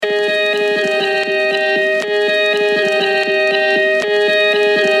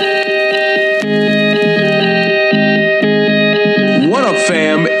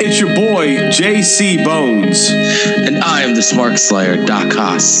J.C. Bones. And I am the Smark Slayer, Doc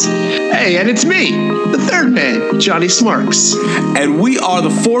Haas. Hey, and it's me, the third man, Johnny Smarks. And we are the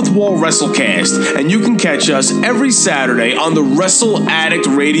Fourth Wall WrestleCast, and you can catch us every Saturday on the Wrestle Addict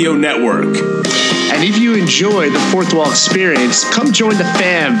Radio Network. And if you enjoy the Fourth Wall experience, come join the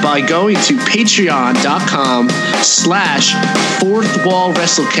fam by going to patreon.com/Fourth Wall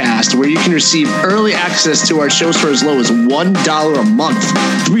WrestleCast, where you can receive early access to our shows for as low as $1 a month.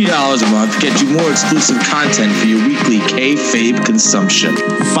 $3 a month get you more exclusive content for your weekly kayfabe consumption.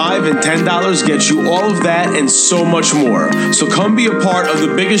 $5 and $10 get you all of that and so much more. So come be a part of the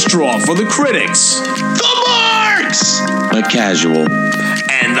biggest draw for the critics, The Marks! The casual.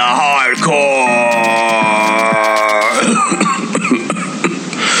 And the hardcore.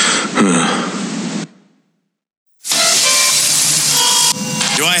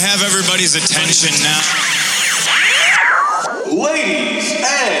 Do I have everybody's attention now? Ladies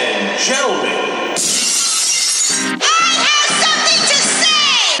and gentlemen, I have something to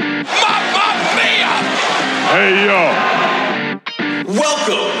say! Mamma mia! Hey, yo.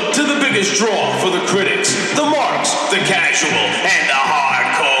 welcome to the biggest draw for the critics, the marks, the casual, and the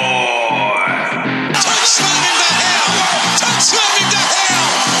hardcore. Touch slam him to hell! Touch slam him to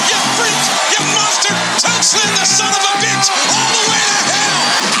hell! You freak! You monster! Touch slam the son of a bitch all the way to hell!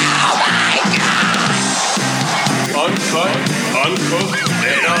 Uncut, uncooked,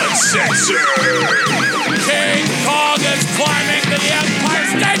 and uncensored. King Kong is climbing to the Empire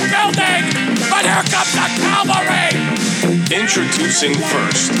State Building, but here comes the cavalry! Introducing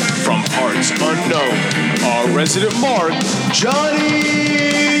first, from parts unknown, our resident mark,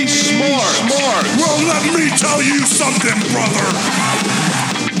 Johnny Smarks. Well, let me tell you something, brother.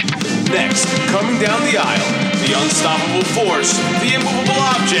 Next, coming down the aisle, the unstoppable force, the immovable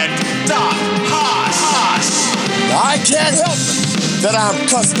object, Doc Haas. I can't help it that I'm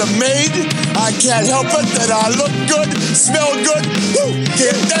custom made. I can't help it that I look good, smell good,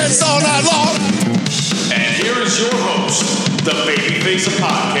 can't dance all night long. And here is your host, the babyface of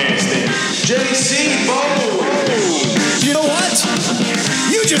podcasting, J.C. Bones. You know what?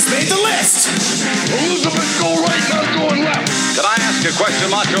 You just made the list! Elizabeth, go right, not going left. Can I ask a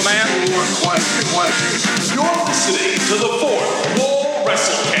question, Macho Man? Question. You're listening to the Fourth Wall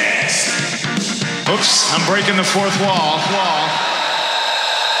WrestleCast. Oops, I'm breaking the fourth wall.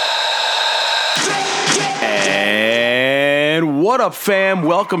 And what up, fam?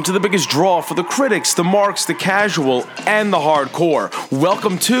 Welcome to the biggest draw for the critics, the marks, the casual, and the hardcore.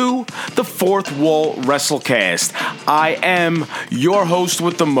 Welcome to the Fourth Wall WrestleCast. I am your host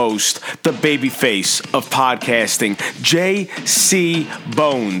with the most, the babyface of podcasting, J.C.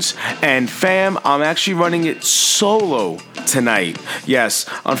 Bones. And fam, I'm actually running it solo tonight. Yes,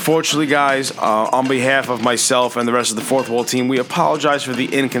 unfortunately, guys, on behalf of myself and the rest of the Fourth Wall team, we apologize for the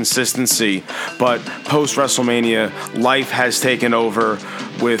inconsistency, but post-WrestleMania, life has taken over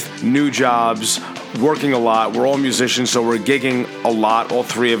with new jobs, working a lot. We're all musicians, so we're gigging a lot, all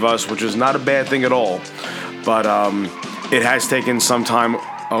three of us, which is not a bad thing at all, but it has taken some time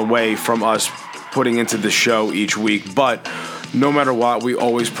away from us putting into the show each week, but no matter what, we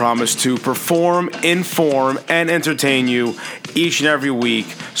always promise to perform, inform, and entertain you each and every week.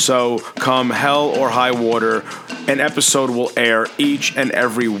 So come hell or high water, an episode will air each and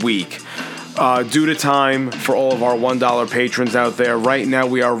every week. Due to time for all of our $1 patrons out there, right now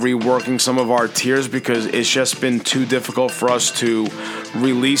we are reworking some of our tiers because it's just been too difficult for us to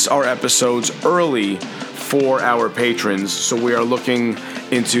release our episodes early for our patrons. So we are looking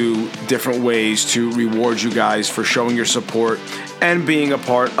into different ways to reward you guys for showing your support and being a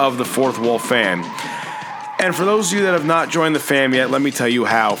part of the Fourth Wall fan. And for those of you that have not joined the fam yet, let me tell you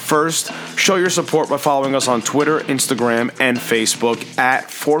how. First, show your support by following us on Twitter, Instagram, and Facebook at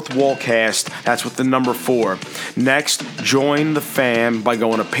Fourth Wall Cast. That's with the number 4. Next, join the fam by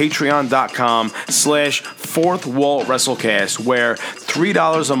going to patreon.com/Fourth Wall WrestleCast, where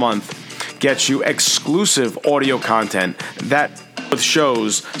 $3 a month gets you exclusive audio content that with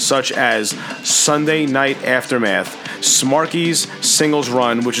shows such as Sunday Night Aftermath, Smarky's Singles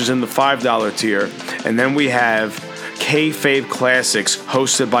Run, which is in the $5 tier, and then we have Kayfabe Classics,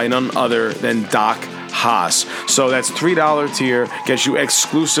 hosted by none other than Doc Haas. So that's $3 tier, gets you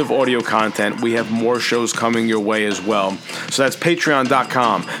exclusive audio content. We have more shows coming your way as well. So that's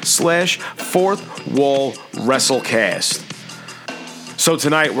patreon.com/Fourth Wall WrestleCast. So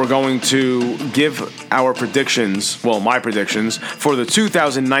tonight we're going to give our predictions, well, my predictions, for the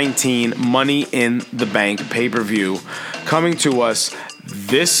 2019 Money in the Bank pay-per-view coming to us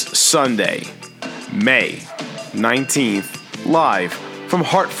this Sunday, May 19th, live from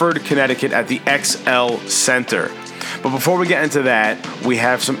Hartford, Connecticut at the XL Center. But before we get into that, we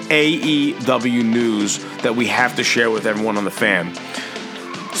have some AEW news that we have to share with everyone on the fam.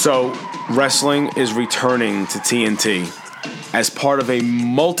 So, wrestling is returning to TNT as part of a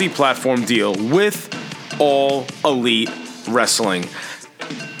multi-platform deal with All Elite Wrestling.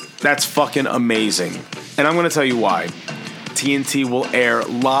 That's fucking amazing. And I'm going to tell you why. TNT will air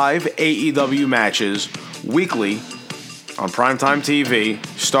live AEW matches weekly on primetime TV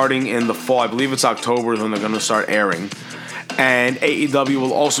starting in the fall. I believe it's October when they're going to start airing. And AEW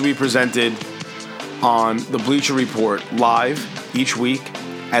will also be presented on the Bleacher Report live each week,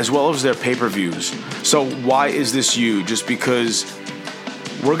 as well as their pay-per-views. So why is this huge? Just because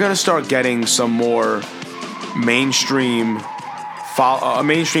we're going to start getting some more mainstream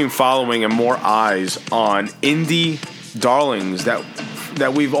following and more eyes on indie darlings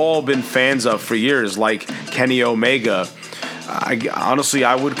that we've all been fans of for years, like Kenny Omega. Honestly,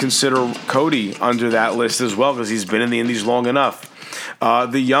 I would consider Cody under that list as well because he's been in the indies long enough.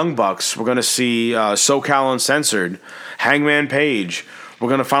 The Young Bucks, we're going to see SoCal Uncensored, Hangman Page. We're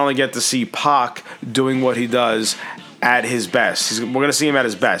going to finally get to see Pac doing what he does at his best. We're going to see him at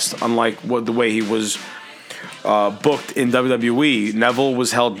his best, unlike the way he was booked in WWE. Neville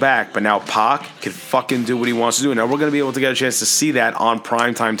was held back, but now Pac can fucking do what he wants to do. Now we're going to be able to get a chance to see that on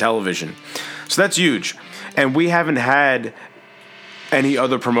primetime television. So that's huge. And we haven't had any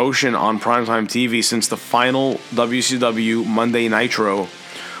other promotion on primetime TV since the final WCW Monday Nitro,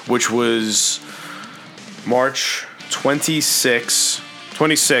 which was March 26th,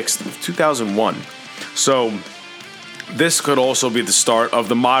 2001. So this could also be the start of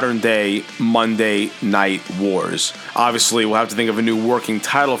the modern day Monday Night Wars. Obviously, we'll have to think of a new working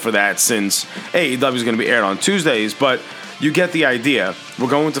title for that since AEW is going to be aired on Tuesdays, but you get the idea. We're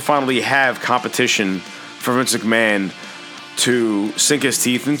going to finally have competition for Vince McMahon to sink his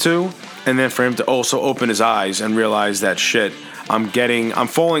teeth into, and then for him to also open his eyes and realize that shit, I'm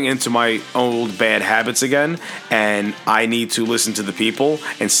falling into my old bad habits again, and I need to listen to the people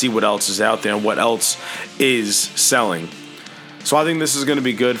and see what else is out there and what else is selling. So I think this is going to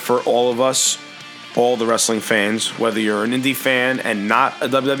be good for all of us, all the wrestling fans, whether you're an indie fan and not a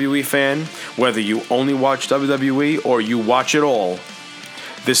WWE fan, whether you only watch WWE or you watch it all.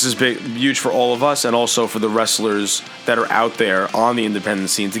 This is huge for all of us and also for the wrestlers that are out there on the independent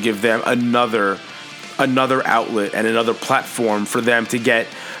scene to give them another outlet and another platform for them to get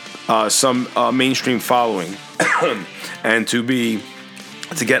some mainstream following and to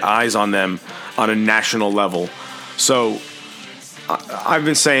get eyes on them on a national level. So I've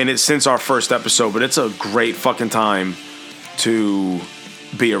been saying it since our first episode, but it's a great fucking time to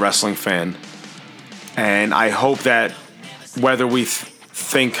be a wrestling fan. And I hope that whether we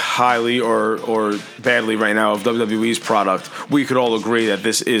think highly or badly right now of WWE's product, we could all agree that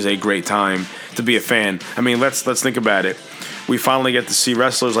this is a great time to be a fan. I mean, let's think about it. We finally get to see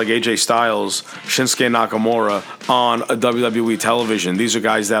wrestlers like AJ Styles, Shinsuke Nakamura on a WWE television. These are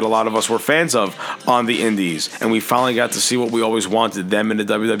guys that a lot of us were fans of on the indies, and we finally got to see what we always wanted, them in the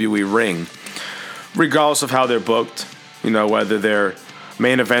WWE ring. Regardless of how they're booked, whether they're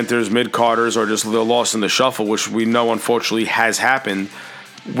main eventers, mid-carders, or just they're lost in the shuffle, which we know unfortunately has happened,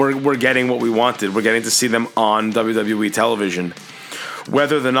 we're getting what we wanted. We're getting to see them on WWE television.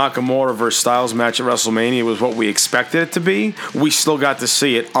 Whether the Nakamura versus Styles match at WrestleMania was what we expected it to be, we still got to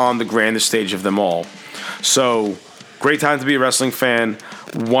see it on the grandest stage of them all. So, great time to be a wrestling fan,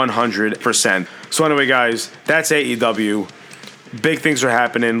 100%. So anyway, guys, that's AEW. Big things are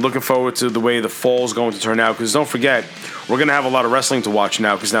happening. Looking forward to the way the fall is going to turn out, because don't forget, we're going to have a lot of wrestling to watch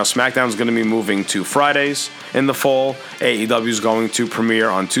now, because now SmackDown is going to be moving to Fridays in the fall. AEW is going to premiere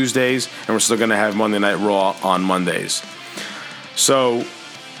on Tuesdays, and we're still going to have Monday Night Raw on Mondays. So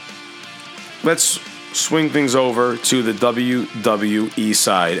let's swing things over to the WWE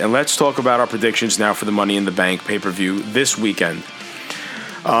side, and let's talk about our predictions now for the Money in the Bank pay-per-view this weekend.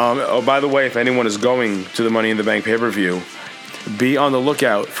 By the way, if anyone is going to the Money in the Bank pay-per-view, be on the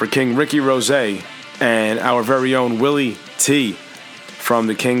lookout for King Ricky Rose and our very own Willie T from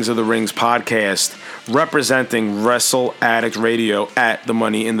the Kings of the Rings podcast, representing Wrestle Addict Radio at the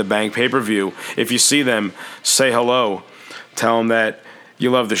Money in the Bank pay-per-view. If you see them, say hello. Tell them that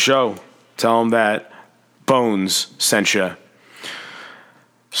you love the show. Tell them that Bones sent you.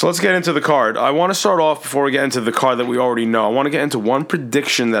 So let's get into the card. I want to start off before we get into the card that we already know. I want to get into one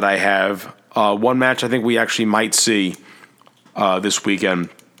prediction that I have. One match I think we actually might see this weekend.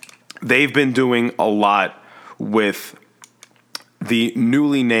 They've been doing a lot with the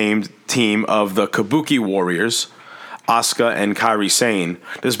newly named team of the Kabuki Warriors, Asuka and Kairi Sane.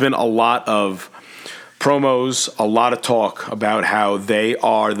 There's been a lot of Promos, a lot of talk about how they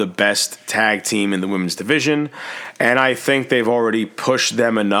are the best tag team in the women's division, and I think they've already pushed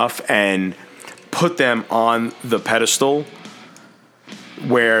them enough and put them on the pedestal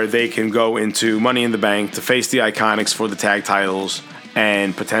where they can go into Money in the Bank to face the Iconics for the tag titles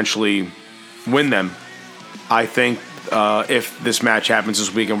and potentially win them. I think if this match happens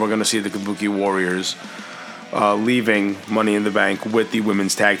this weekend, we're going to see the Kabuki Warriors leaving Money in the Bank with the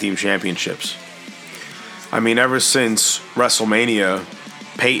women's tag team championships. I mean, ever since WrestleMania,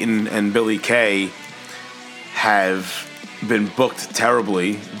 Peyton and Billie Kay have been booked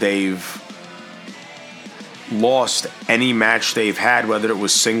terribly. They've lost any match they've had, whether it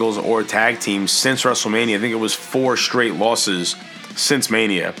was singles or tag teams, since WrestleMania. I think it was 4 straight losses since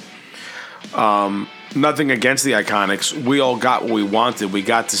Mania. Nothing against the Iconics. We all got what we wanted. We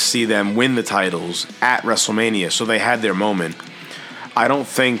got to see them win the titles at WrestleMania, so they had their moment. I don't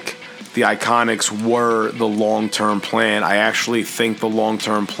think the Iconics were the long-term plan. I actually think the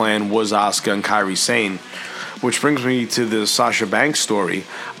long-term plan was Asuka and Kairi Sane, which brings me to the Sasha Banks story.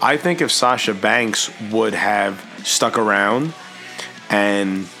 I think if Sasha Banks would have stuck around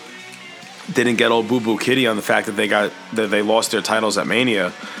and didn't get all boo-boo kitty on the fact that they lost their titles at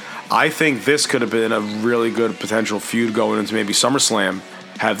Mania, I think this could have been a really good potential feud going into maybe SummerSlam.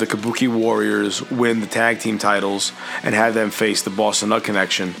 Have the Kabuki Warriors win the tag team titles and have them face the Boston Nut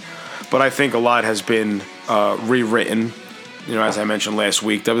Connection. But I think a lot has been rewritten. You know, as I mentioned last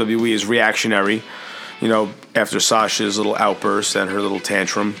week, WWE is reactionary. You know, after Sasha's little outburst and her little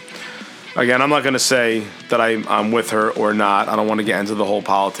tantrum. Again, I'm not going to say that I'm with her or not. I don't want to get into the whole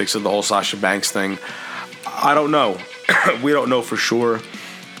politics of the whole Sasha Banks thing. I don't know. We don't know for sure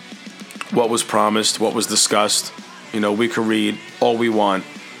what was promised, what was discussed. You know, we could read all we want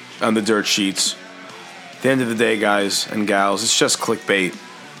on the dirt sheets. At the end of the day, guys and gals, it's just clickbait.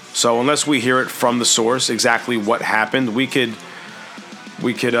 So unless we hear it from the source, exactly what happened, we could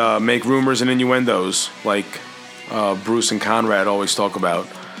make rumors and innuendos like Bruce and Conrad always talk about.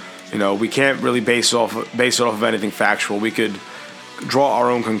 You know, we can't really base it off of anything factual. We could draw our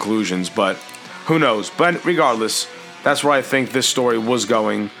own conclusions, but who knows? But regardless, that's where I think this story was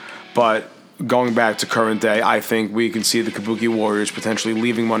going. But going back to current day, I think we can see the Kabuki Warriors potentially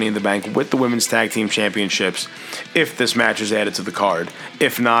leaving Money in the Bank with the Women's Tag Team Championships if this match is added to the card.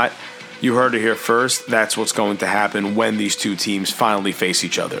 If not, you heard it here first. That's what's going to happen when these two teams finally face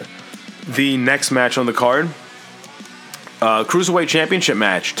each other. The next match on the card, Cruiserweight Championship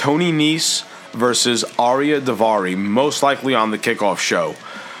match. Tony Nese versus Arya Daivari, most likely on the kickoff show.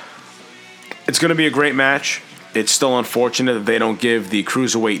 It's going to be a great match. It's still unfortunate that they don't give the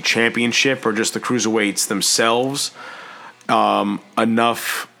Cruiserweight Championship or just the Cruiserweights themselves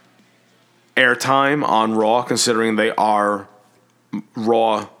enough airtime on Raw, considering they are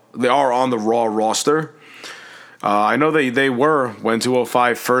Raw. They are on the Raw roster. I know they were when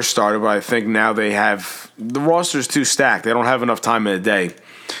 205 first started, but I think now they have the roster's too stacked. They don't have enough time in a day.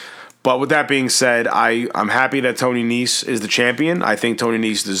 But with that being said, I'm happy that Tony Nese is the champion. I think Tony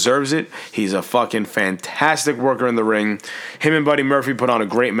Nese deserves it. He's a fucking fantastic worker in the ring. Him and Buddy Murphy put on a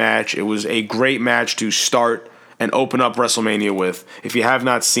great match. It was a great match to start and open up WrestleMania with. If you have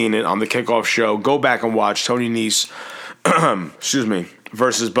not seen it on the kickoff show, go back and watch Tony Nese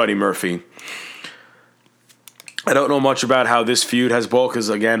versus Buddy Murphy. I don't know much about how this feud has boiled because,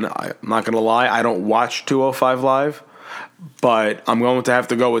 again, I'm not going to lie, I don't watch 205 Live. But I'm going to have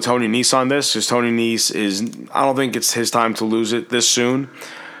to go with Tony Nese on this because Tony Nese I don't think it's his time to lose it this soon.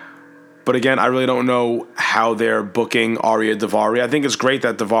 But again, I really don't know how they're booking Arya Daivari. I think it's great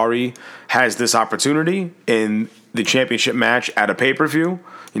that Daivari has this opportunity in the championship match at a pay-per-view.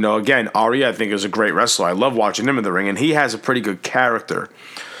 You know, again, Arya I think is a great wrestler. I love watching him in the ring, and he has a pretty good character.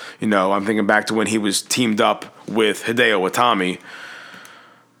 You know, I'm thinking back to when he was teamed up with Hideo Itami.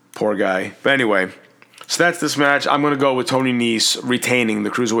 Poor guy. But anyway, so that's this match. I'm going to go with Tony Nese retaining the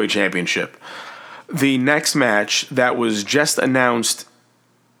Cruiserweight Championship. The next match that was just announced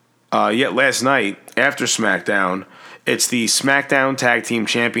yet last night after SmackDown, it's the SmackDown Tag Team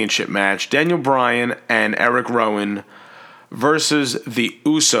Championship match. Daniel Bryan and Eric Rowan versus the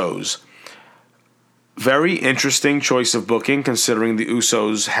Usos. Very interesting choice of booking considering the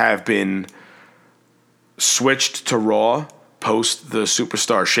Usos have been switched to Raw post the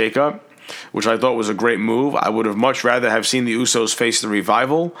Superstar shakeup, which I thought was a great move. I would have much rather have seen the Usos face the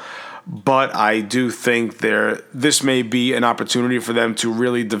Revival, but I do think this may be an opportunity for them to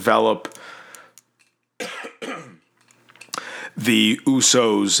really develop the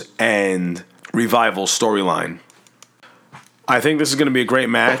Usos and Revival storyline. I think this is going to be a great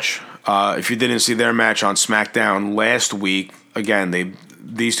match. If you didn't see their match on SmackDown last week, again,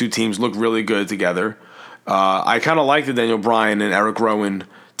 these two teams look really good together. I kind of like the Daniel Bryan and Eric Rowan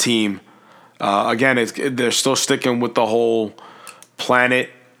team. Again, they're still sticking with the whole Planet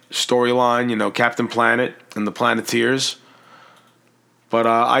storyline, Captain Planet and the Planeteers. But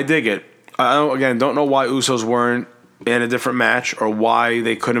I dig it. I don't know why Usos weren't in a different match or why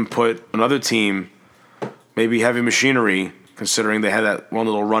they couldn't put another team, maybe Heavy Machinery, considering they had that one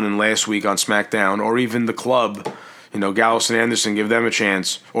little run-in last week on SmackDown, or even the Club, Gallows and Anderson, give them a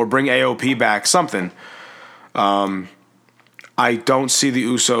chance, or bring AOP back, something. I don't see the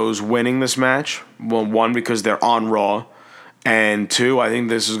Usos winning this match. Well, one, because they're on Raw, and two, I think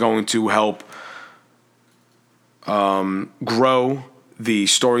this is going to help grow the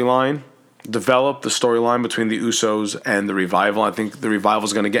storyline, develop the storyline between the Usos and the Revival. I think the Revival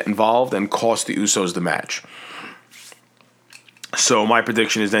is going to get involved and cost the Usos the match. So my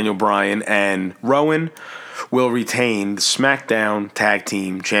prediction is Daniel Bryan and Rowan will retain the SmackDown Tag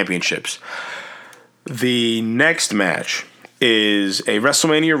Team Championships. The next match is a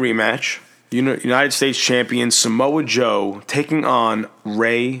WrestleMania rematch. United States Champion Samoa Joe taking on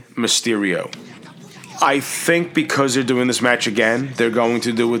Rey Mysterio. I think because they're doing this match again, they're going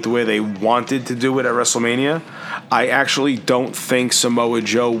to do it the way they wanted to do it at WrestleMania. I actually don't think Samoa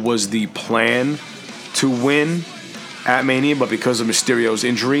Joe was the plan to win at Mania, but because of Mysterio's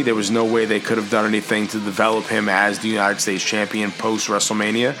injury, there was no way they could have done anything to develop him as the United States Champion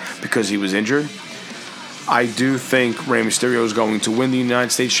post-WrestleMania because he was injured. I do think Rey Mysterio is going to win the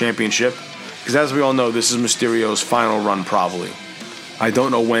United States Championship because, as we all know, this is Mysterio's final run probably. I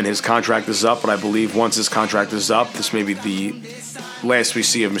don't know when his contract is up, but I believe once his contract is up, this may be the last we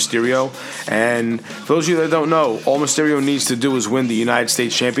see of Mysterio. And for those of you that don't know, all Mysterio needs to do is win the United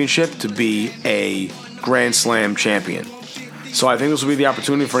States Championship to be a Grand Slam champion. So I think this will be the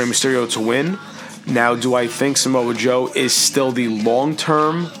opportunity for Rey Mysterio to win. Now, do I think Samoa Joe is still the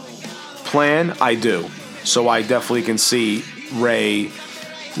long-term plan? I do. So I definitely can see Rey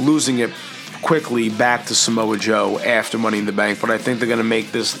losing it quickly back to Samoa Joe after Money in the Bank, but I think they're going to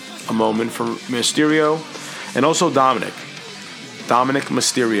make this a moment for Mysterio and also Dominic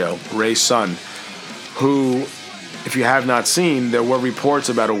Mysterio, Rey's son, who, if you have not seen, there were reports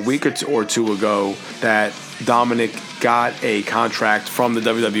about a week or two ago that Dominic got a contract from the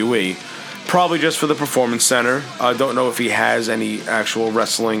WWE, probably just for the Performance Center. I don't know if he has any actual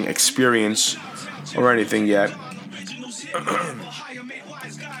wrestling experience or anything yet.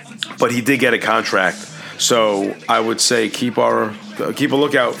 But he did get a contract. So I would say keep a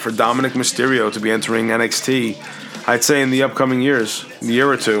lookout for Dominic Mysterio to be entering NXT. I'd say in the upcoming years,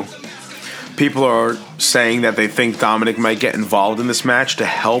 year or two. People are saying that they think Dominic might get involved in this match to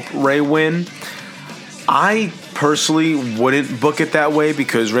help Rey win. I personally wouldn't book it that way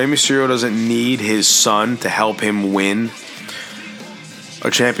because Rey Mysterio doesn't need his son to help him win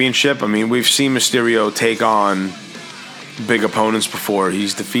a championship. I mean, we've seen Mysterio take on big opponents before.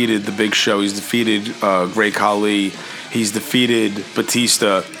 He's defeated The Big Show. He's defeated Great Khali. He's defeated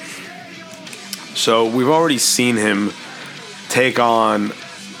Batista. So we've already seen him take on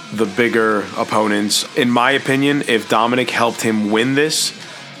the bigger opponents. In my opinion, if Dominic helped him win this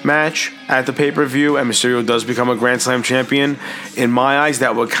match at the pay-per-view and Mysterio does become a Grand Slam champion, in my eyes,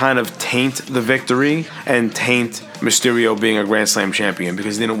 that would kind of taint the victory and taint Mysterio being a Grand Slam champion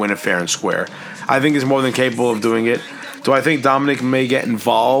because he didn't win it fair and square. I think he's more than capable of doing it. Do I think Dominic may get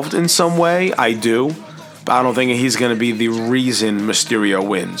involved in some way? I do. But I don't think he's going to be the reason Mysterio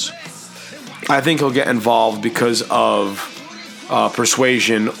wins. I think he'll get involved because of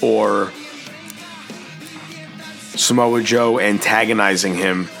persuasion or Samoa Joe antagonizing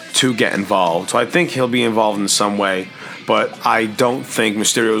him to get involved. So I think he'll be involved in some way. But I don't think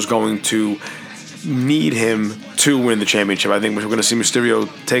Mysterio is going to need him to win the championship. I think we're going to see Mysterio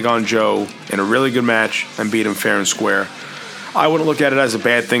take on Joe in a really good match and beat him fair and square. I wouldn't look at it as a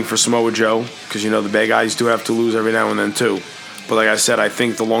bad thing for Samoa Joe because, the bad guys do have to lose every now and then too. But like I said, I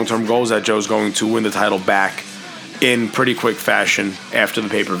think the long-term goal is that Joe's going to win the title back in pretty quick fashion after the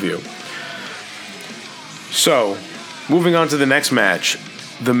pay-per-view. So, moving on to the next match.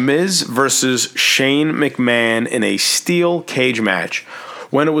 The Miz versus Shane McMahon in a steel cage match.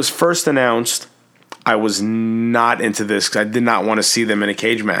 When it was first announced, I was not into this because I did not want to see them in a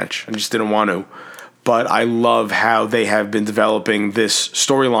cage match. I just didn't want to. But I love how they have been developing this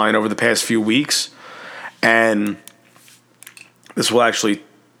storyline over the past few weeks. And this will actually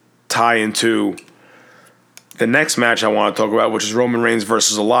tie into the next match I want to talk about, which is Roman Reigns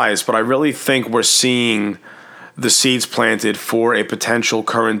versus Elias. But I really think we're seeing the seeds planted for a potential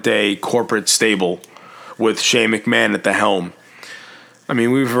current-day corporate stable with Shane McMahon at the helm. I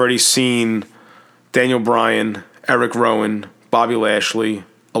mean, we've already seen Daniel Bryan, Eric Rowan, Bobby Lashley,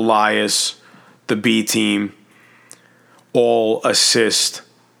 Elias, the B team, all assist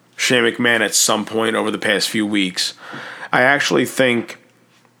Shane McMahon at some point over the past few weeks. I actually think,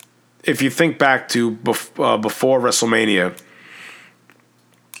 if you think back to before WrestleMania,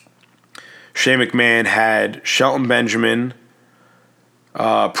 Shane McMahon had Shelton Benjamin,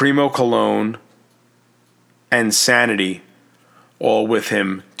 Primo Colon, and Sanity all with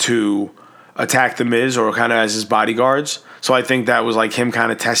him to attack The Miz, or kind of as his bodyguards. So I think that was like him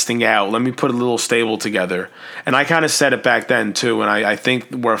kind of testing out, let me put a little stable together. And I kind of said it back then too, and I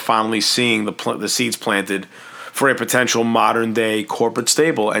think we're finally seeing the seeds planted for a potential modern-day corporate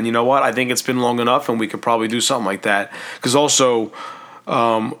stable. And you know what? I think it's been long enough, and we could probably do something like that. Because also,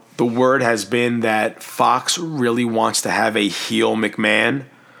 the word has been that Fox really wants to have a heel McMahon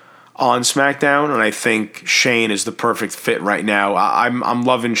on SmackDown, and I think Shane is the perfect fit right now. I'm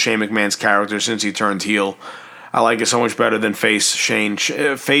loving Shane McMahon's character since he turned heel. I like it so much better than face Shane.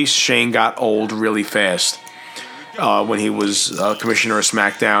 Face Shane got old really fast when he was commissioner of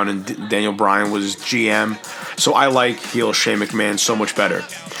SmackDown and Daniel Bryan was GM. So I like heel Shane McMahon so much better.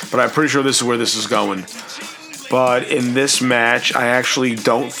 But I'm pretty sure this is where this is going. But in this match, I actually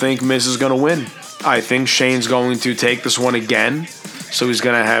don't think Miz is going to win. I think Shane's going to take this one again. So he's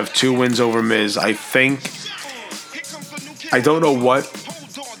going to have 2 wins over Miz. I don't know what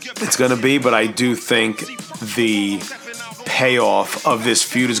it's going to be, but I do think the payoff of this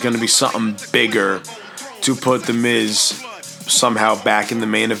feud is going to be something bigger to put The Miz somehow back in the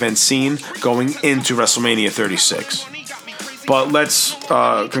main event scene going into WrestleMania 36. But let's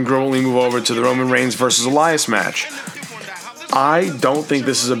congruently move over to the Roman Reigns versus Elias match. I don't think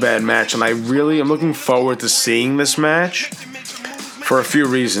this is a bad match, and I really am looking forward to seeing this match for a few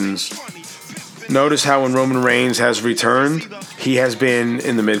reasons. Notice how when Roman Reigns has returned, he has been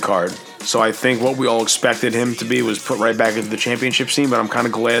in the mid-card. So I think what we all expected him to be was put right back into the championship scene, but I'm kind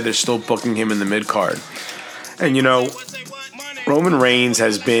of glad they're still booking him in the mid-card. And you know, Roman Reigns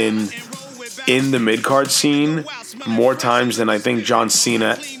has been in the mid-card scene more times than I think John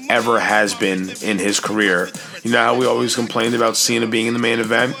Cena ever has been in his career. You know how we always complained about Cena being in the main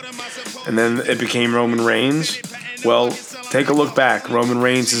event, and then it became Roman Reigns? Well, take a look back. Roman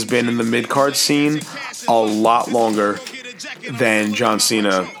Reigns has been in the mid-card scene a lot longer than John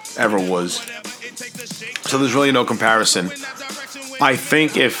Cena ever was. So there's really no comparison. I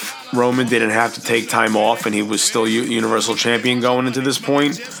think if Roman didn't have to take time off and he was still Universal Champion going into this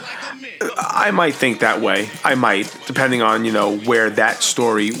point, I might think that way. I might, depending on, you know, where that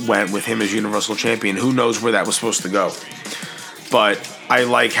story went with him as Universal Champion. Who knows where that was supposed to go. But I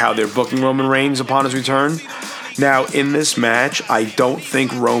like how they're booking Roman Reigns upon his return. Now, in this match, I don't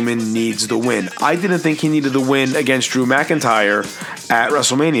think Roman needs the win. I didn't think he needed the win against Drew McIntyre at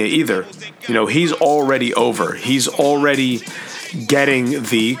WrestleMania either. You know, he's already over. He's already getting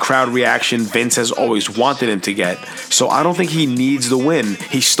the crowd reaction Vince has always wanted him to get. So I don't think he needs the win.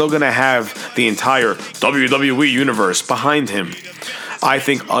 He's still going to have the entire WWE universe behind him. I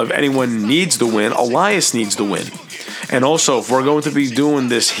think if anyone needs the win, Elias needs the win. And also, if we're going to be doing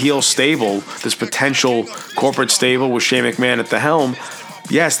this heel stable, this potential corporate stable with Shane McMahon at the helm,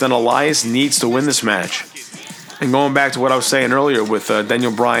 yes, then Elias needs to win this match. And going back to what I was saying earlier with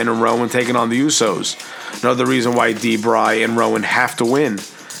Daniel Bryan and Rowan taking on the Usos, another reason why D-Bry and Rowan have to win.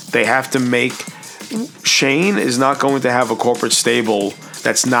 They have to make... Shane is not going to have a corporate stable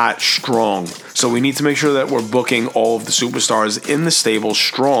that's not strong. So we need to make sure that we're booking all of the superstars in the stable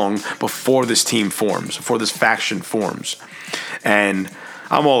strong before this team forms, before this faction forms. And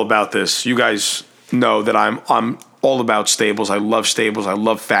I'm all about this. You guys know that I'm all about stables. I love stables. I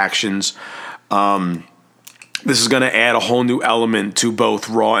love factions. This is going to add a whole new element to both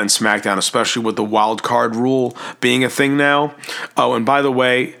Raw and SmackDown, especially with the wild card rule being a thing now. Oh, and by the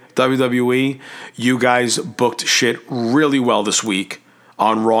way, WWE, you guys booked shit really well this week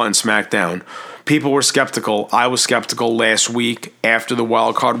on Raw and SmackDown. People were skeptical. I was skeptical last week after the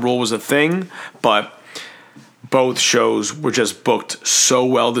wild card rule was a thing, but both shows were just booked so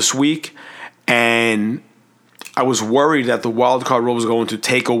well this week, and I was worried that the wild card rule was going to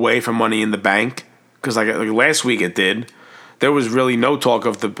take away from Money in the Bank, because like last week it did. There was really no talk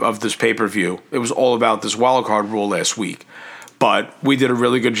of this pay-per-view. It was all about this wild card rule last week. But we did a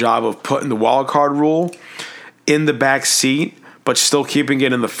really good job of putting the wild card rule in the back seat, but still keeping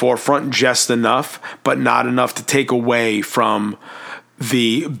it in the forefront just enough, but not enough to take away from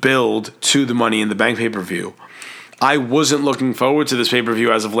the build to the Money in the Bank pay-per-view. I wasn't looking forward to this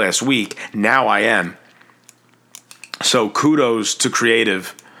pay-per-view as of last week. Now I am. So kudos to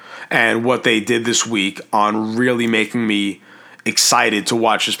Creative and what they did this week on really making me excited to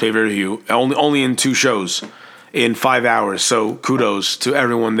watch this pay-per-view. Only in 2 shows. in 5 hours. So kudos to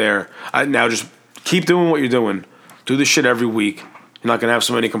everyone there. Now just keep doing what you're doing. Do this shit every week. You're not going to have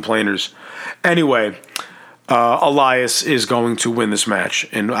so many complainers. Anyway, Elias is going to win this match,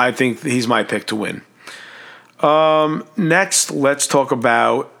 and I think he's my pick to win. Next, let's talk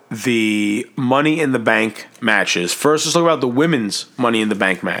about the Money in the Bank matches. First, let's talk about the women's Money in the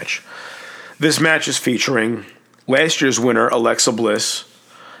Bank match. This match is featuring last year's winner, Alexa Bliss,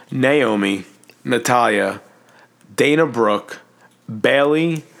 Naomi, Natalya, Dana Brooke,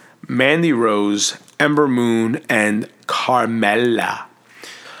 Bayley, Mandy Rose, Ember Moon, and Carmella.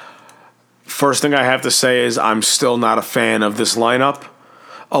 First thing I have to say is I'm still not a fan of this lineup.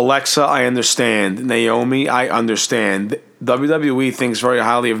 Alexa, I understand. Naomi, I understand. WWE thinks very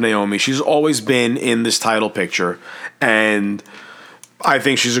highly of Naomi. She's always been in this title picture, and I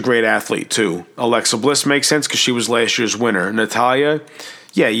think she's a great athlete too. Alexa Bliss makes sense because she was last year's winner. Natalya,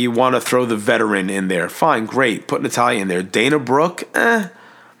 yeah, you want to throw the veteran in there. Fine, great. Put Natalya in there. Dana Brooke, I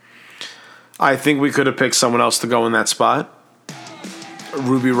think we could have picked someone else to go in that spot.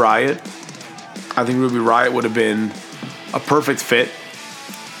 Ruby Riott. I think Ruby Riott would have been a perfect fit.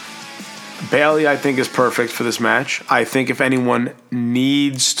 Bayley, I think, is perfect for this match. I think if anyone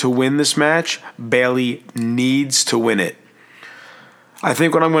needs to win this match, Bayley needs to win it. I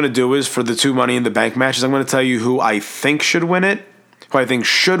think what I'm going to do is, for the two Money in the Bank matches, I'm going to tell you who I think should win it, who I think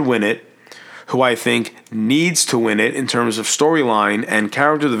should win it, who I think needs to win it in terms of storyline and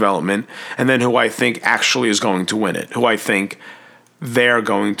character development, and then who I think actually is going to win it, who I think they're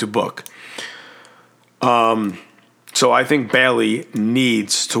going to book. So I think Bayley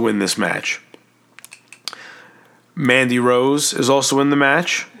needs to win this match. Mandy Rose is also in the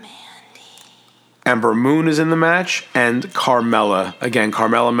match. Ember Moon is in the match. And Carmella. Again,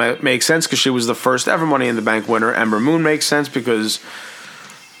 Carmella makes sense because she was the first ever Money in the Bank winner. Ember Moon makes sense because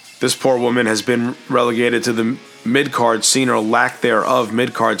this poor woman has been relegated to the mid-card scene, or lack thereof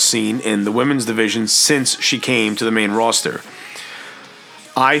mid-card scene, in the women's division since she came to the main roster.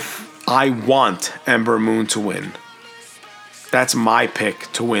 I want Ember Moon to win. That's my pick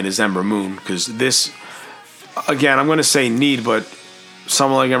to win, is Ember Moon, because this, again, I'm going to say need, but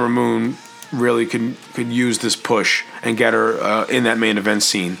someone like Ember Moon really could use this push and get her in that main event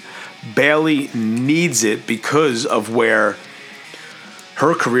scene. Bayley needs it because of where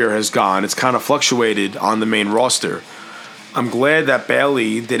her career has gone. It's kind of fluctuated on the main roster. I'm glad that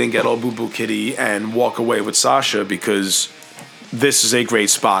Bayley didn't get all boo-boo kitty and walk away with Sasha, because this is a great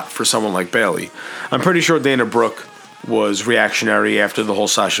spot for someone like Bayley. I'm pretty sure Dana Brooke was reactionary after the whole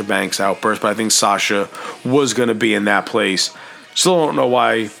Sasha Banks outburst, but I think Sasha was going to be in that place. Still don't know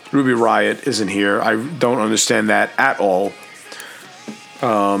why Ruby Riott isn't here. I don't understand that at all.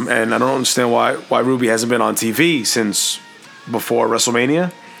 And I don't understand why Ruby hasn't been on TV since before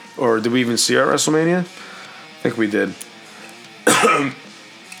WrestleMania. Or did we even see her at WrestleMania? I think we did.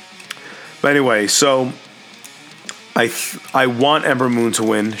 But anyway, so I want Ember Moon to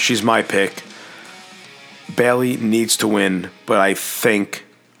win. She's my pick. Bayley needs to win, but I think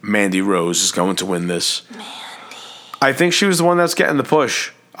Mandy Rose is going to win this. I think she was the one that's getting the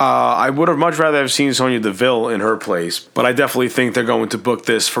push. I would have much rather have seen Sonya Deville in her place, but I definitely think they're going to book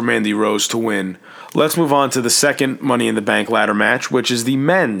this for Mandy Rose to win. Let's move on to the second Money in the Bank ladder match, which is the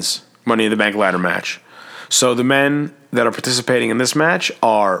men's Money in the Bank ladder match. So the men that are participating in this match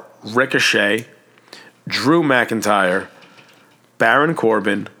are Ricochet, Drew McIntyre, Baron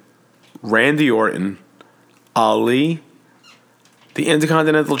Corbin, Randy Orton, Ali, the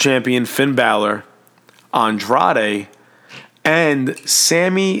Intercontinental Champion Finn Balor, Andrade, and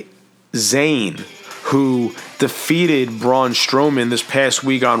Sami Zayn, who defeated Braun Strowman this past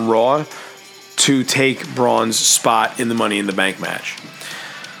week on Raw to take Braun's spot in the Money in the Bank match.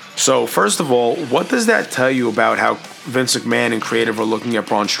 So, first of all, what does that tell you about how Vince McMahon and creative are looking at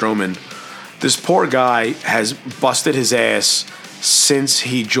Braun Strowman? This poor guy has busted his ass since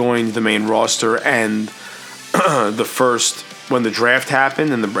he joined the main roster, and when the draft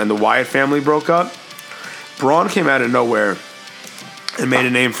happened and the Wyatt family broke up, Braun came out of nowhere and made a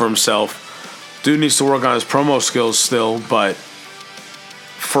name for himself. Dude needs to work on his promo skills still, but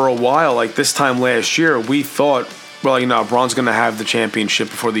for a while, like this time last year, we thought, well, Braun's going to have the championship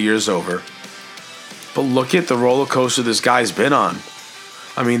before the year's over. But look at the roller coaster this guy's been on.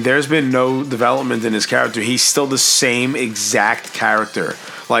 I mean, there's been no development in his character. He's still the same exact character.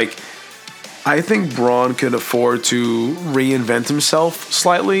 Like, I think Braun could afford to reinvent himself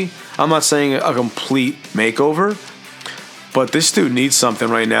slightly. I'm not saying a complete makeover, but this dude needs something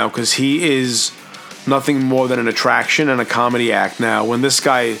right now because he is nothing more than an attraction and a comedy act now, when this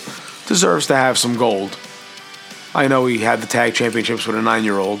guy deserves to have some gold. I know he had the tag championships with a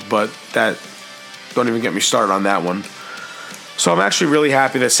 9-year-old, but that Don't even get me started on that one. So I'm actually really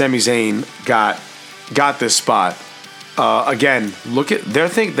happy that Sami Zayn got this spot. Again, they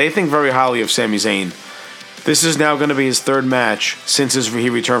think very highly of Sami Zayn. This is now going to be his third match since he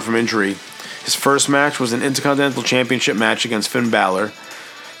returned from injury. His first match was an Intercontinental Championship match against Finn Balor.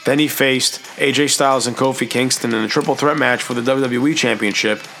 Then he faced AJ Styles and Kofi Kingston in a triple threat match for the WWE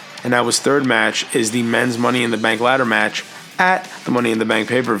Championship. And now his third match is the men's Money in the Bank ladder match at the Money in the Bank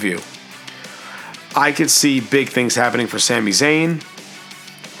pay-per-view. I could see big things happening for Sami Zayn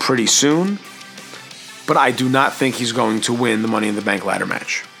pretty soon, but I do not think he's going to win the Money in the Bank ladder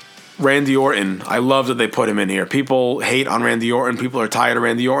match. Randy Orton, I love that they put him in here. People hate on Randy Orton. People are tired of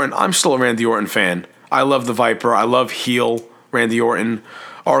Randy Orton. I'm still a Randy Orton fan. I love the Viper. I love heel Randy Orton.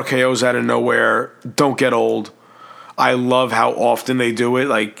 RKO's out of nowhere. Don't get old. I love how often they do it.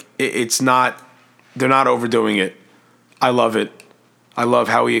 Like, they're not overdoing it. I love it. I love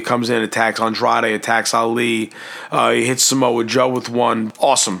how he comes in, attacks Andrade, attacks Ali. He hits Samoa Joe with one.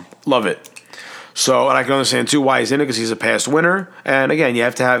 Awesome. Love it. So, and I can understand, too, why he's in it, because he's a past winner. And, again, you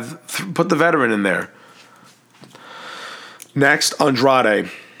have to put the veteran in there. Next, Andrade.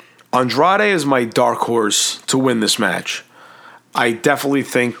 Andrade is my dark horse to win this match. I definitely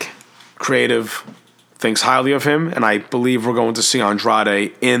think Creative thinks highly of him, and I believe we're going to see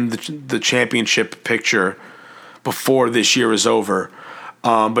Andrade in the championship picture before this year is over.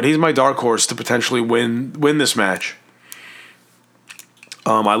 But he's my dark horse to potentially win this match.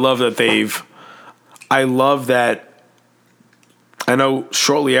 I love that. I know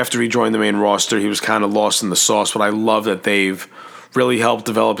shortly after he joined the main roster, he was kind of lost in the sauce, but I love that they've really helped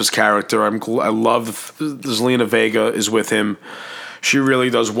develop his character. I love Zelina Vega is with him. She really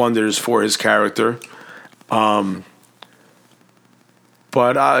does wonders for his character. But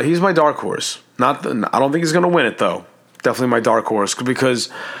he's my dark horse. I don't think he's going to win it, though. Definitely my dark horse, because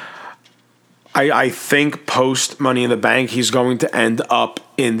I think post Money in the Bank, he's going to end up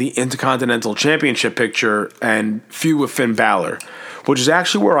in the Intercontinental Championship picture and feud with Finn Balor, which is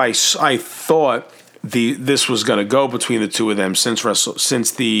actually where I thought this was going to go between the two of them since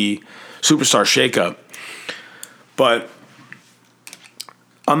the Superstar shakeup. But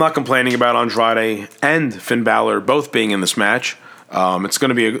I'm not complaining about Andrade and Finn Balor both being in this match. It's going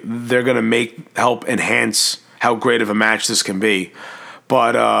to be they're going to help enhance how great of a match this can be.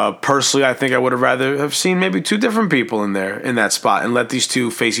 But personally, I think I would have rather have seen maybe two different people in there in that spot and let these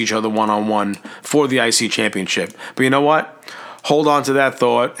two face each other one-on-one for the IC Championship. But you know what? Hold on to that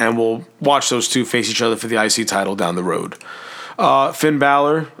thought, and we'll watch those two face each other for the IC title down the road. Finn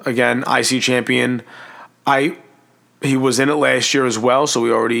Balor, again, IC champion. He was in it last year as well,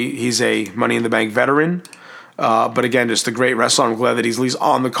 so he's a Money in the Bank veteran. But again, just a great wrestler. I'm glad that he's at least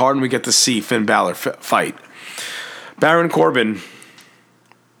on the card and we get to see Finn Balor fight. Baron Corbin.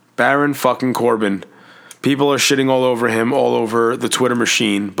 Baron fucking Corbin. People are shitting all over him, all over the Twitter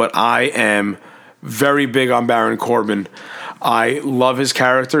machine, but I am very big on Baron Corbin. I love his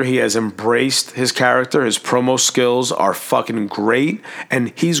character. He has embraced his character. His promo skills are fucking great,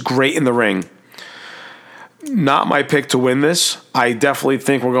 and he's great in the ring. Not my pick to win this. I definitely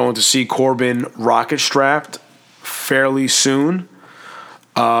think we're going to see Corbin rocket strapped fairly soon.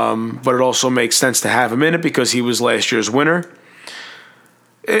 But it also makes sense to have him in it because he was last year's winner.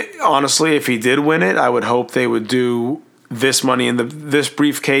 Honestly, if he did win it, I would hope they would do this this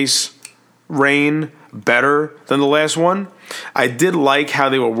briefcase reign better than the last one. I did like how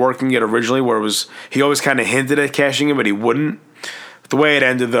they were working it originally, where he always kind of hinted at cashing in, but he wouldn't. The way it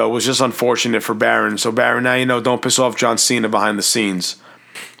ended, though, was just unfortunate for Baron. So, Baron, now you know, don't piss off John Cena behind the scenes.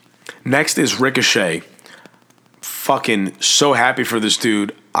 Next is Ricochet. Fucking so happy for this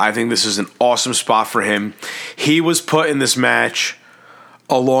dude. I think this is an awesome spot for him. He was put in this match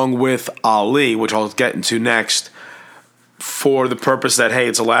along with Ali, which I'll get into next, for the purpose that, hey,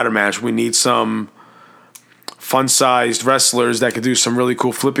 it's a ladder match. We need some fun-sized wrestlers that could do some really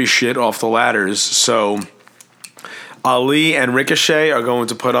cool flippy shit off the ladders. So Ali and Ricochet are going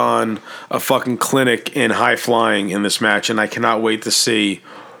to put on a fucking clinic in high flying in this match, and I cannot wait to see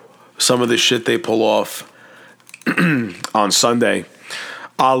some of the shit they pull off on Sunday.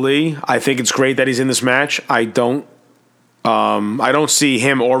 Ali, I think it's great that he's in this match. I don't see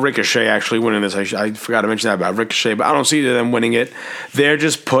him or Ricochet actually winning this. I forgot to mention that about Ricochet, but I don't see them winning it. They're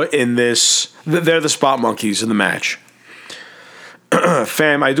just put in this. They're the spot monkeys in the match.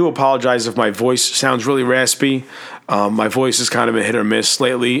 Fam, I do apologize if my voice sounds really raspy. My voice has kind of been hit or miss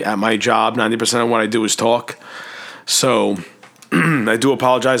lately at my job. 90% of what I do is talk. So I do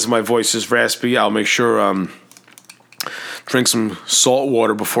apologize if my voice is raspy. I'll make sure drink some salt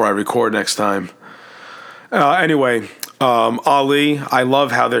water before I record next time. Anyway, Ali, I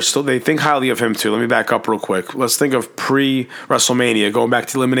love how they think highly of him too. Let me back up real quick. Let's think of pre-WrestleMania, going back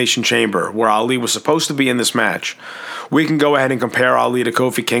to the Elimination Chamber, where Ali was supposed to be in this match. We can go ahead and compare Ali to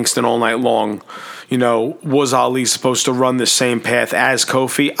Kofi Kingston all night long. You know, was Ali supposed to run the same path as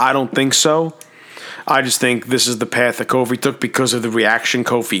Kofi? I don't think so. I just think this is the path that Kofi took because of the reaction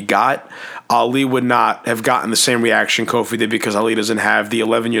Kofi got. Ali would not have gotten the same reaction Kofi did because Ali doesn't have the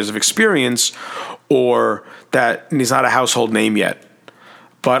 11 years of experience or that he's not a household name yet.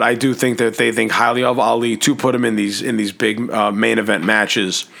 But I do think that they think highly of Ali to put him in these big main event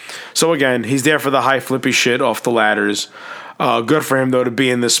matches. So again, he's there for the high flippy shit off the ladders. Good for him, though, to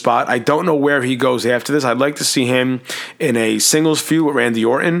be in this spot. I don't know where he goes after this. I'd like to see him in a singles feud with Randy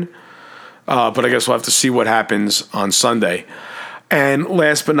Orton. But I guess we'll have to see what happens on Sunday. And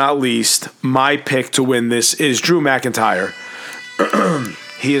last but not least, my pick to win this is Drew McIntyre.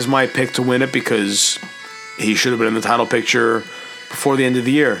 He is my pick to win it because he should have been in the title picture before the end of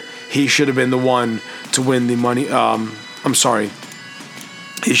the year. He should have been the one to win the money.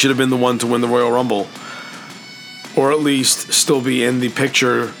 He should have been the one to win the Royal Rumble. Or at least still be in the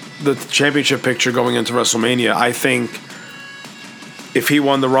picture, the championship picture going into WrestleMania. I think if he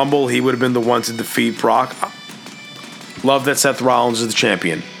won the Rumble, he would have been the one to defeat Brock. Love that Seth Rollins is the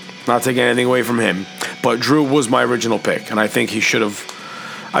champion. Not taking anything away from him. But Drew was my original pick, and I think he should have.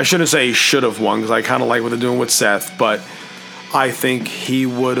 I shouldn't say he should have won because I kind of like what they're doing with Seth, but I think he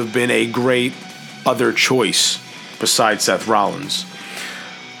would have been a great other choice besides Seth Rollins.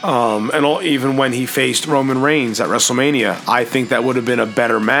 Even when he faced Roman Reigns at WrestleMania, I think that would have been a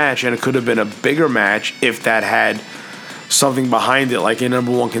better match, and it could have been a bigger match if that had something behind it, like a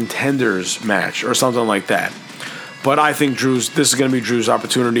number one contenders match or something like that. But I think this is going to be Drew's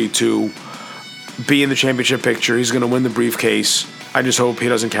opportunity to be in the championship picture. He's going to win the briefcase. I just hope he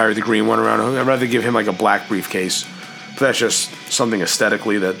doesn't carry the green one around. I'd rather give him like a black briefcase. But that's just something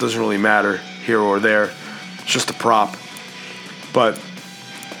aesthetically that doesn't really matter here or there. It's just a prop. But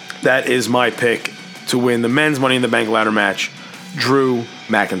that is my pick to win the men's Money in the Bank ladder match, Drew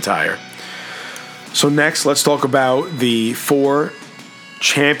McIntyre. So next, let's talk about the 4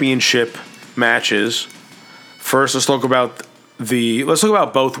 championship matches. First, let's talk about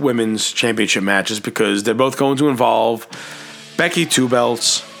both women's championship matches because they're both going to involve Becky Two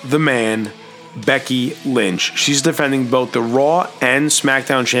Belts, the man, Becky Lynch. She's defending both the Raw and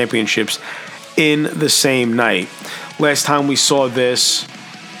SmackDown championships in the same night. Last time we saw this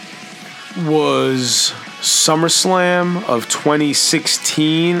was SummerSlam of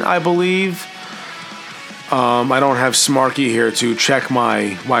 2016, I believe. I don't have Smarky here to check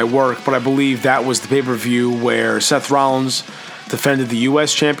my work, but I believe that was the pay-per-view where Seth Rollins defended the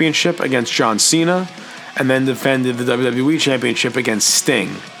U.S. Championship against John Cena and then defended the WWE Championship against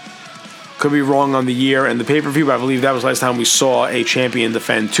Sting. Could be wrong on the year and the pay-per-view, but I believe that was the last time we saw a champion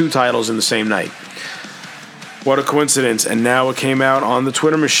defend 2 titles in the same night. What a coincidence, and now it came out on the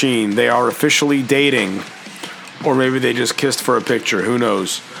Twitter machine. They are officially dating, or maybe they just kissed for a picture. Who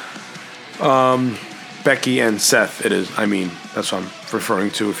knows? Becky and Seth, it is. I mean, that's what I'm referring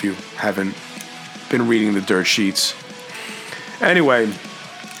to if you haven't been reading the dirt sheets. Anyway,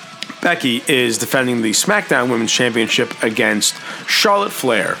 Becky is defending the SmackDown Women's Championship against Charlotte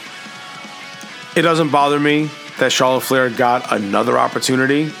Flair. It doesn't bother me that Charlotte Flair got another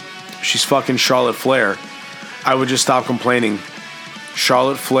opportunity. She's fucking Charlotte Flair. I would just stop complaining.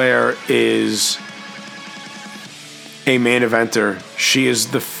 Charlotte Flair is a main eventer. She is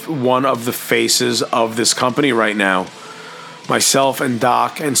one of the faces of this company right now. Myself and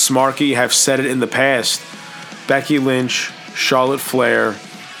Doc and Smarky have said it in the past. Becky Lynch, Charlotte Flair,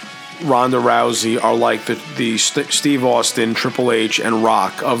 Ronda Rousey are like the Steve Austin, Triple H, and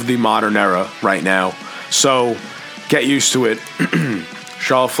Rock of the modern era right now. So get used to it.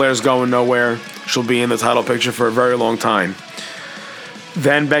 Charlotte Flair's going nowhere. She'll be in the title picture for a very long time.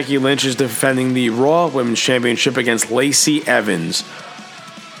 Then Becky Lynch is defending the Raw Women's Championship against Lacey Evans.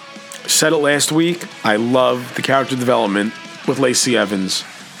 Said it last week, I love the character development with Lacey Evans.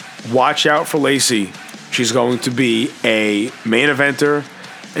 Watch out for Lacey. She's going to be a main eventer,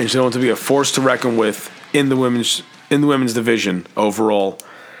 and she's going to be a force to reckon with in the women's division overall.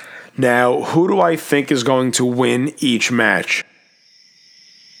 Now, who do I think is going to win each match?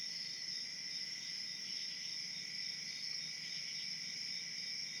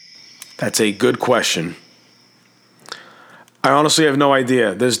 That's a good question. I honestly have no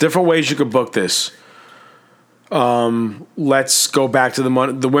idea. There's different ways you could book this. Let's go back to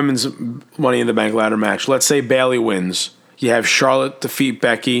the women's Money in the Bank ladder match. Let's say Bayley wins. You have Charlotte defeat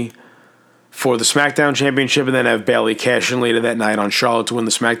Becky for the SmackDown Championship and then have Bayley cash in later that night on Charlotte to win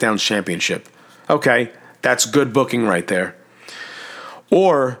the SmackDown Championship. Okay, That's good booking right there.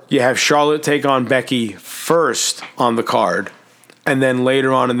 Or you have Charlotte take on Becky first on the card, and then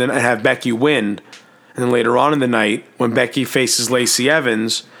later on, and then have Becky win. And then later on in the night, when Becky faces Lacey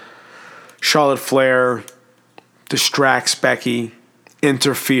Evans, Charlotte Flair distracts Becky,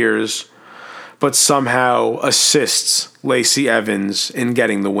 interferes, but somehow assists Lacey Evans in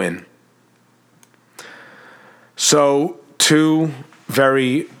getting the win. So, two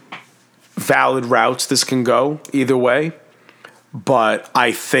very valid routes this can go either way, but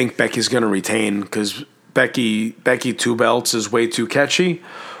I think Becky's going to retain because Becky Two Belts is way too catchy,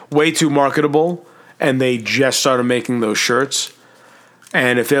 way too marketable, and they just started making those shirts.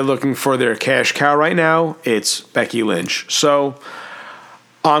 And if they're looking for their cash cow right now, it's Becky Lynch. So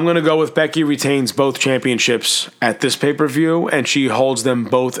I'm going to go with Becky retains both championships at this pay-per-view, and she holds them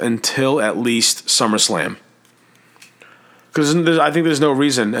both until at least SummerSlam. Because I think there's no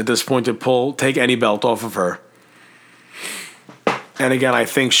reason at this point to take any belt off of her. And again, I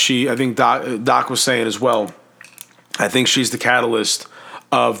think Doc was saying as well, I think she's the catalyst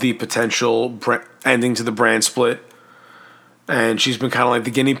of the potential ending to the brand split. And she's been kind of like the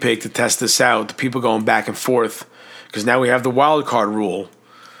guinea pig to test this out, the people going back and forth. Because now we have the wild card rule.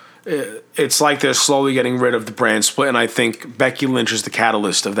 It's like they're slowly getting rid of the brand split, and I think Becky Lynch is the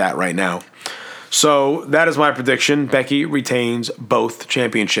catalyst of that right now. So that is my prediction. Becky retains both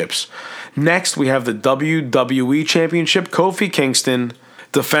championships. Next, we have the WWE Championship. Kofi Kingston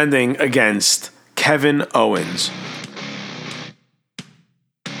defending against Kevin Owens.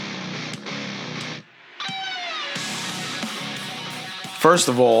 First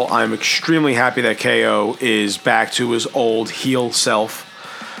of all, I'm extremely happy that KO is back to his old heel self.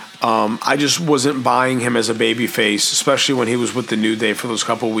 I just wasn't buying him as a babyface, especially when he was with the New Day for those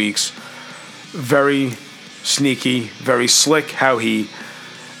couple weeks. Very sneaky, very slick how he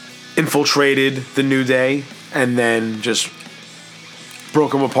infiltrated the New Day and then just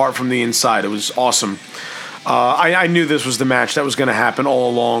broke them apart from the inside. It was awesome. I knew this was the match that was going to happen all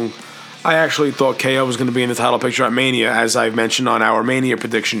along. I actually thought KO was going to be in the title picture at Mania, as I've mentioned on our Mania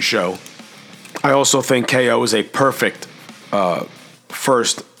prediction show. I also think KO is a perfect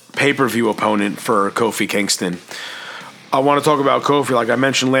first pay-per-view opponent for Kofi Kingston. I want to talk about Kofi, like I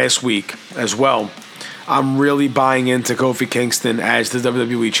mentioned last week as well. I'm really buying into Kofi Kingston as the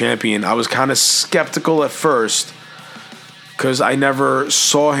WWE Champion. I was kind of skeptical at first because I never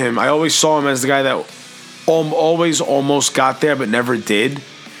saw him. I always saw him as the guy that always almost got there but never did.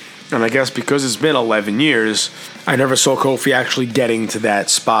 And I guess because it's been 11 years, I never saw Kofi actually getting to that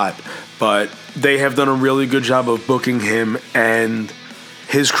spot. But they have done a really good job of booking him and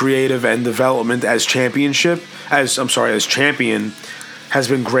his creative and development as champion has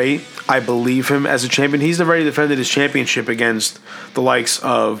been great. I believe him as a champion. He's already defended his championship against the likes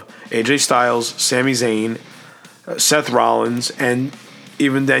of AJ Styles, Sami Zayn, Seth Rollins, and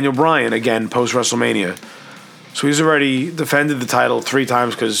even Daniel Bryan, again, post-WrestleMania. So he's already defended the title 3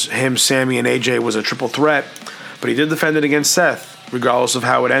 times because him, Sami, and AJ was a triple threat. But he did defend it against Seth, regardless of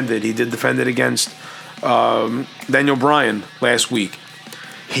how it ended. He did defend it against Daniel Bryan last week.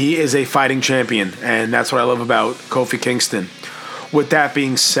 He is a fighting champion, and that's what I love about Kofi Kingston. With that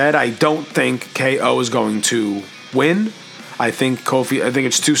being said, I don't think KO is going to win. I think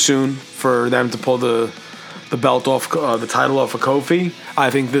it's too soon for them to pull the belt off, the title off of Kofi. I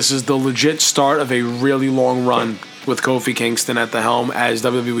think this is the legit start of a really long run with Kofi Kingston at the helm as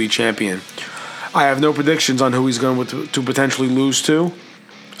WWE Champion. I have no predictions on who he's going to potentially lose to,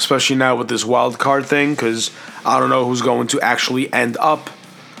 especially now with this wild card thing, because I don't know who's going to actually end up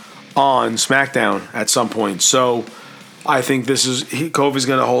on SmackDown at some point. So I think Kofi's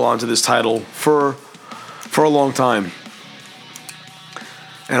going to hold on to this title for a long time.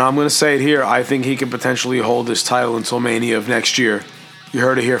 And I'm going to say it here. I think he can potentially hold this title until Mania of next year. You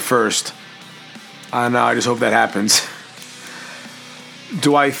heard it here first. I just hope that happens.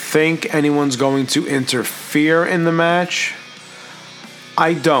 Do I think anyone's going to interfere in the match?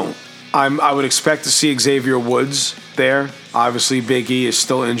 I don't. I would expect to see Xavier Woods there. Obviously, Big E is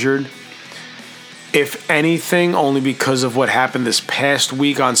still injured. If anything, only because of what happened this past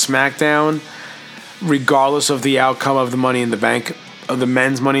week on SmackDown, regardless of the outcome of the Money in the Bank, of the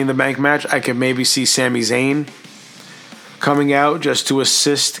men's Money in the Bank match, I could maybe see Sami Zayn coming out just to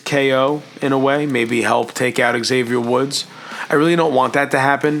assist KO in a way, maybe help take out Xavier Woods. I really don't want that to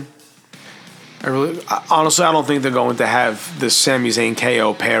happen. Honestly, I don't think they're going to have this Sami Zayn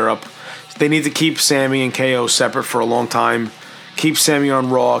KO pair up. They need to keep Sami and KO separate for a long time. Keep Sami on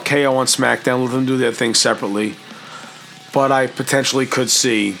Raw, KO on SmackDown, let them do their thing separately. But I potentially could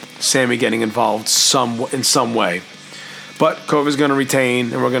see Sami getting involved in some way. But Kofi's going to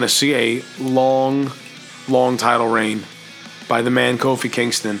retain, and we're going to see a long long title reign by the man Kofi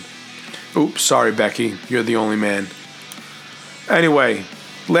Kingston. Oops, sorry, Becky. You're the only man. Anyway,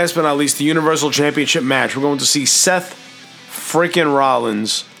 last but not least, the Universal Championship match. We're going to see Seth freaking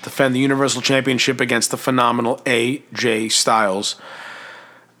Rollins defend the Universal Championship against the phenomenal AJ Styles.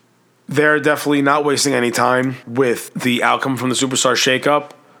 They're definitely not wasting any time with the outcome from the Superstar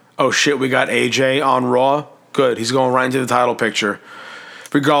Shakeup. Oh shit, we got AJ on Raw. Good, he's going right into the title picture.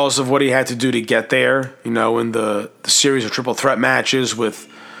 Regardless of what he had to do to get there, in the series of triple threat matches with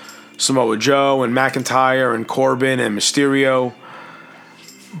Samoa Joe and McIntyre and Corbin and Mysterio.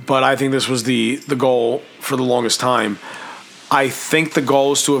 But I think this was the goal for the longest time. I think the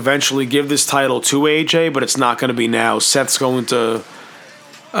goal is to eventually give this title to AJ, but it's not going to be now. Seth's going to,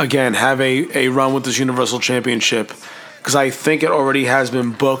 again, have a run with this Universal Championship because I think it already has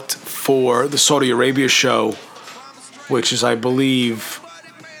been booked for the Saudi Arabia show, which is, I believe,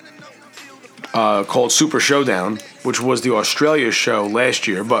 called Super Showdown, which was the Australia show last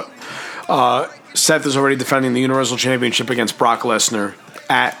year. But Seth is already defending the Universal Championship against Brock Lesnar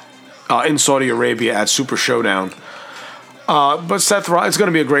in Saudi Arabia at Super Showdown. But Seth, it's going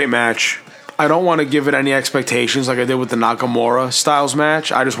to be a great match. I don't want to give it any expectations like I did with the Nakamura Styles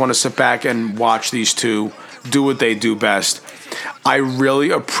match. I just want to sit back and watch these two do what they do best. I really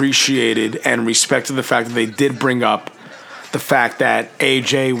appreciated and respected the fact that they did bring up the fact that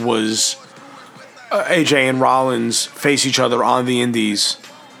AJ and Rollins face each other on the Indies.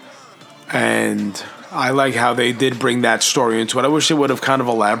 And I like how they did bring that story into it. I wish they would have kind of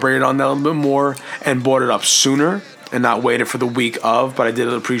elaborated on that a little bit more and brought it up sooner and not waited for the week of, but I did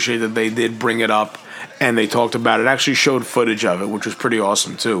appreciate that they did bring it up and they talked about it. Actually showed footage of it, which was pretty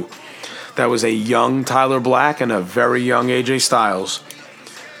awesome too. That was a young Tyler Black and a very young AJ Styles.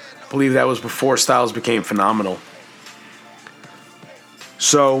 I believe that was before Styles became phenomenal.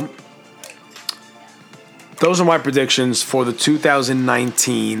 So, those are my predictions for the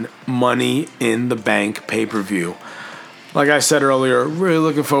 2019 Money in the Bank pay-per-view. Like I said earlier, really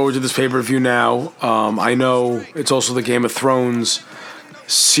looking forward to this pay-per-view now. I know it's also the Game of Thrones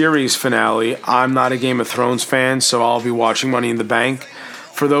series finale. I'm not a Game of Thrones fan, so I'll be watching Money in the Bank.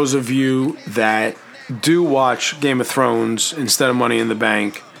 For those of you that do watch Game of Thrones instead of Money in the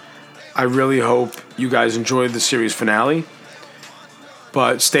Bank, I really hope you guys enjoyed the series finale.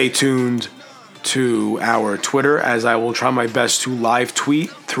 But stay tuned to our Twitter as I will try my best to live tweet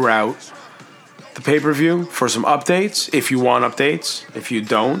throughout the pay-per-view for some updates. If you want updates, if you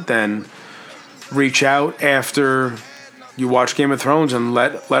don't, then reach out after you watch Game of Thrones and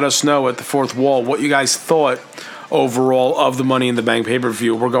let us know at the Fourth Wall what you guys thought overall of the Money in the Bank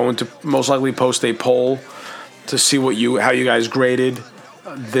pay-per-view. We're going to most likely post a poll to see how you guys graded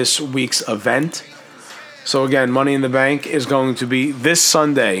this week's event. So again, Money in the Bank is going to be this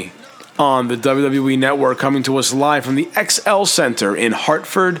Sunday on the WWE Network, coming to us live from the XL Center in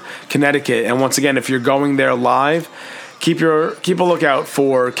Hartford, Connecticut. And once again, if you're going there live, keep a lookout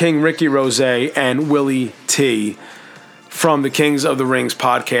for King Ricky Rose and Willie T from the Kings of the Rings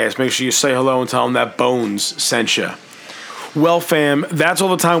podcast. Make sure you say hello and tell them that Bones sent you. Well, fam, that's all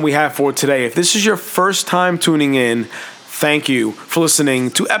the time we have for today. If this is your first time tuning in, thank you for listening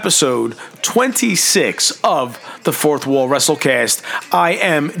to episode 26 of the Fourth Wall WrestleCast. I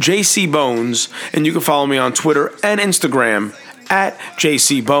am JC Bones, and you can follow me on Twitter and Instagram at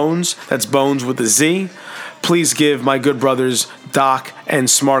JC Bones. That's Bones with a Z. Please give my good brothers Doc and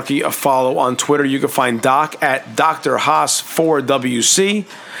Smarky a follow on Twitter. You can find Doc at Dr. Haas4WC,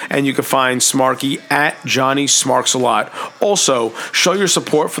 and you can find Smarky at Johnny Smarks a lot. Also, show your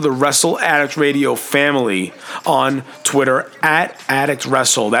support for the Wrestle Addict Radio family on Twitter at Addict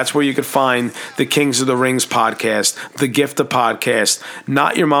Wrestle. That's where you can find the Kings of the Rings podcast, the Gift of Podcast,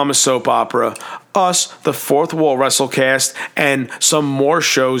 Not Your Mama's Soap Opera, us, the Fourth Wall WrestleCast, and some more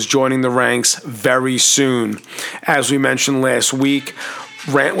shows joining the ranks very soon. As we mentioned last week,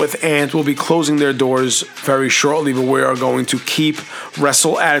 Rant with Ant will be closing their doors very shortly, but we are going to keep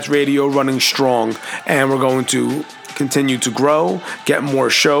Wrestle Addict Radio running strong, and we're going to continue to grow, get more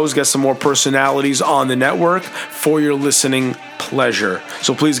shows, get some more personalities on the network for your listening pleasure.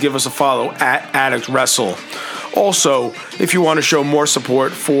 So please give us a follow at Addict Wrestle. Also, if you want to show more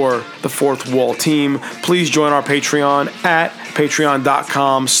support for the Fourth Wall team, please join our Patreon at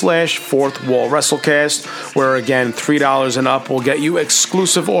patreon.com/Fourth Wall WrestleCast, where again, $3 and up will get you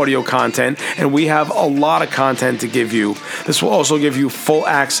exclusive audio content, and we have a lot of content to give you. This will also give you full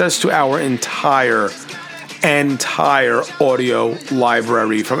access to our entire audio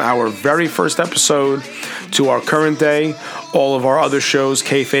library from our very first episode to our current day, all of our other shows,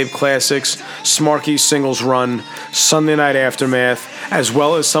 Kayfabe Classics, Smarky's Singles Run, Sunday Night Aftermath, as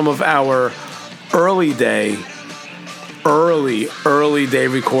well as some of our early day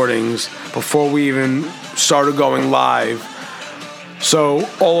recordings before we even started going live. So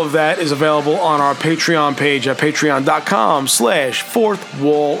all of that is available on our Patreon page at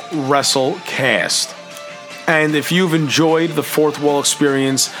patreon.com/fourthwallwrestlecast. And if you've enjoyed the Fourth Wall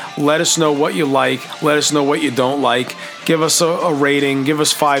experience, let us know what you like. Let us know what you don't like. Give us a rating. Give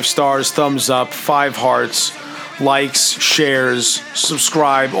us 5 stars, thumbs up, 5 hearts, likes, shares,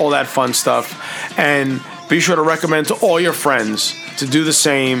 subscribe, all that fun stuff. And be sure to recommend to all your friends to do the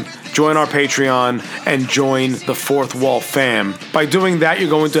same. Join our Patreon and join the Fourth Wall fam. By doing that, you're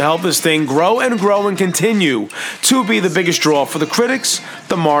going to help this thing grow and continue to be the biggest draw for the critics,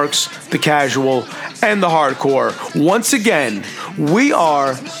 the marks, the casual, and the hardcore. Once again, we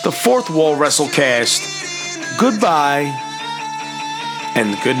are the Fourth Wall WrestleCast. Goodbye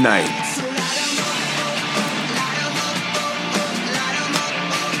and good night.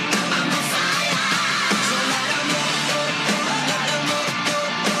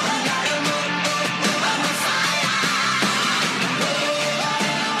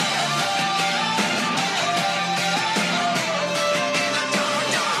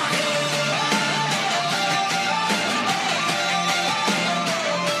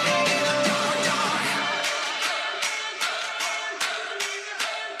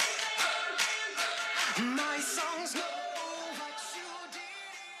 My songs.